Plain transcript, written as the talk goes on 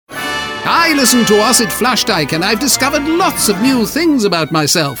I listen to Ossett Flushdyke, and I've discovered lots of new things about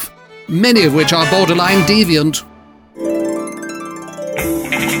myself, many of which are borderline deviant.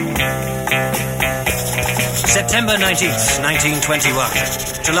 September 19th,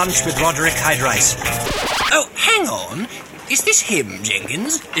 1921. To lunch with Roderick Hyde-Rice. Oh, hang on. Is this him,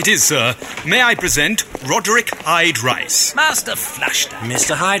 Jenkins? It is, sir. May I present Roderick Hyde-Rice? Master Flushdyke.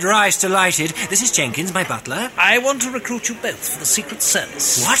 Mr. Hyde-Rice, delighted. This is Jenkins, my butler. I want to recruit you both for the Secret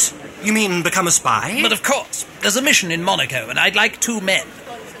Service. What? You mean become a spy? But of course. There's a mission in Monaco, and I'd like 2 men.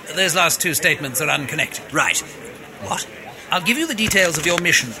 Those last 2 statements are unconnected. Right. What? I'll give you the details of your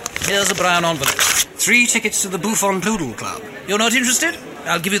mission. Here's a brown envelope. 3 tickets to the Bouffon Poodle Club. You're not interested?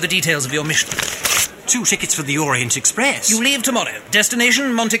 I'll give you the details of your mission. 2 tickets for the Orient Express. You leave tomorrow.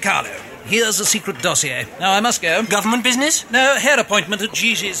 Destination, Monte Carlo. Here's a secret dossier. Now, I must go. Government business? No, hair appointment at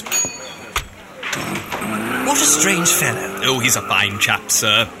Gigi's. What a strange fellow. Oh, he's a fine chap,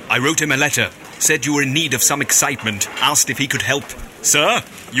 sir. I wrote him a letter. Said you were in need of some excitement. Asked if he could help. Sir,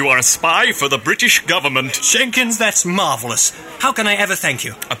 you are a spy for the British government. Jenkins, that's marvellous. How can I ever thank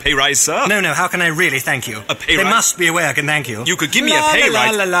you? A pay rise, sir? No, how can I really thank you? A pay rise? There must be a way I can thank you. You could give me a pay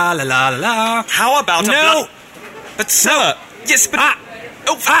rise. La la la la la la. How about a No! But, sir... Yes, but...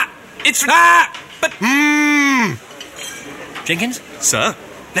 It's... But... Jenkins? Sir?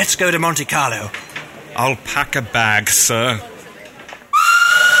 Let's go to Monte Carlo. I'll pack a bag, sir.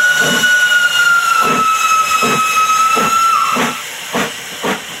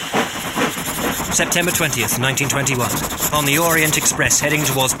 September 20th, 1921. On the Orient Express heading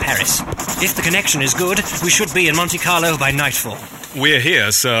towards Paris. If the connection is good, we should be in Monte Carlo by nightfall. We're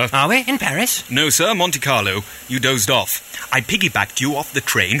here, sir. Are we? In Paris? No, sir, Monte Carlo. You dozed off. I piggybacked you off the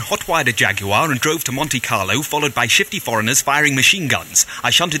train, hot-wired a Jaguar and drove to Monte Carlo, followed by shifty foreigners firing machine guns.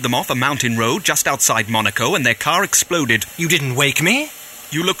 I shunted them off a mountain road just outside Monaco and their car exploded. You didn't wake me?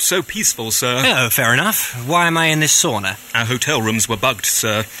 You looked so peaceful, sir. Oh, fair enough. Why am I in this sauna? Our hotel rooms were bugged,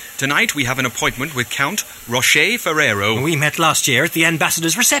 sir. Tonight we have an appointment with Count Rocher Ferrero. We met last year at the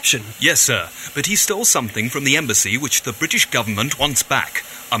ambassador's reception. Yes, sir. But he stole something from the embassy which the British government wants back.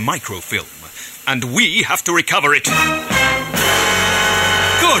 A microfilm. And we have to recover it. Good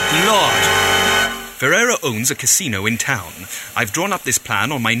Lord! Ferrero owns a casino in town. I've drawn up this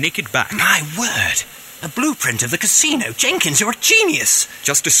plan on my naked back. My word! A blueprint of the casino. Jenkins, you're a genius.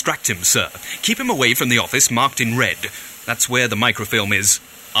 Just distract him, sir. Keep him away from the office marked in red. That's where the microfilm is.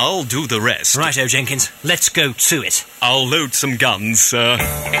 I'll do the rest. Righto, Jenkins. Let's go to it. I'll load some guns, sir.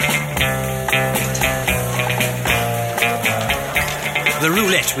 The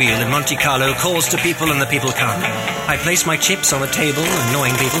roulette wheel in Monte Carlo calls to people and the people come. I place my chips on the table,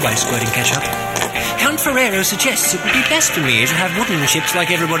 annoying people by squirting ketchup. Count Ferrero suggests it would be best for me to have wooden chips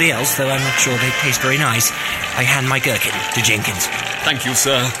like everybody else, though I'm not sure they taste very nice. I hand my gherkin to Jenkins. Thank you,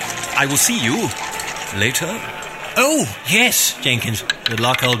 sir. I will see you later. Oh, yes, Jenkins. Good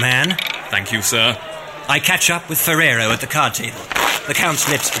luck, old man. Thank you, sir. I catch up with Ferrero at the card table. The Count's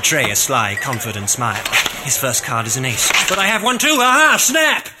lips betray a sly, confident smile. His first card is an ace. But I have one too! Aha!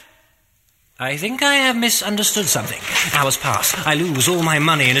 Snap! I think I have misunderstood something. Hours pass. I lose all my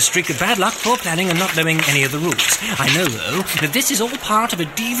money in a streak of bad luck, poor planning, and not knowing any of the rules. I know, though, that this is all part of a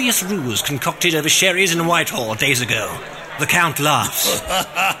devious ruse concocted over sherries in Whitehall days ago. The Count laughs.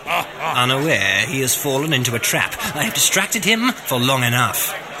 Unaware, he has fallen into a trap. I have distracted him for long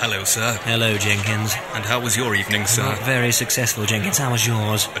enough. Hello, sir. Hello, Jenkins. And how was your evening, sir? Not very successful, Jenkins. How was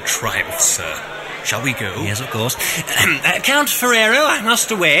yours? A triumph, sir. Shall we go? Yes, of course. Count Ferrero, I must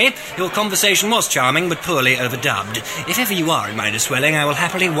away. Your conversation was charming, but poorly overdubbed. If ever you are in minor swelling, I will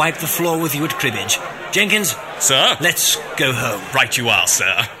happily wipe the floor with you at cribbage. Jenkins? Sir? Let's go home. Right you are,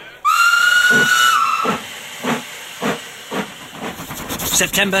 sir.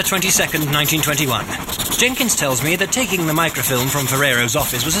 September 22nd, 1921. Jenkins tells me that taking the microfilm from Ferrero's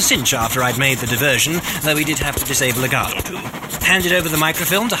office was a cinch after I'd made the diversion, though he did have to disable a guard or two. Handed over the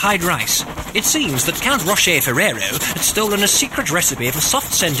microfilm to Hyde-Rice. It seems that Count Rocher Ferrero had stolen a secret recipe for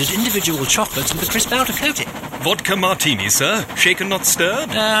soft-scented individual chocolates with a crisp outer coating. Vodka martini, sir. Shaken, not stirred?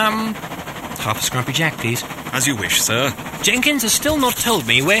 Half a scrumpy jack, please. As you wish, sir. Jenkins has still not told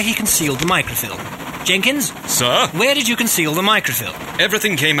me where he concealed the microfilm. Jenkins? Sir? Where did you conceal the microfilm?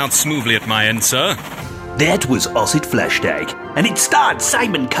 Everything came out smoothly at my end, sir. That was Ossett Flushdyke, and it starred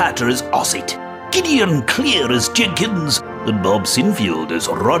Simon Carter as Ossett, Gideon Clear as Jenkins, and Bob Sinfield as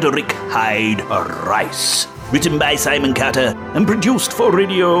Roderick Hyde-Rice. Written by Simon Carter and produced for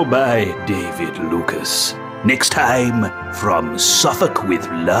radio by David Lucas. Next time, from Suffolk with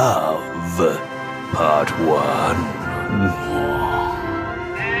Love, Part 1.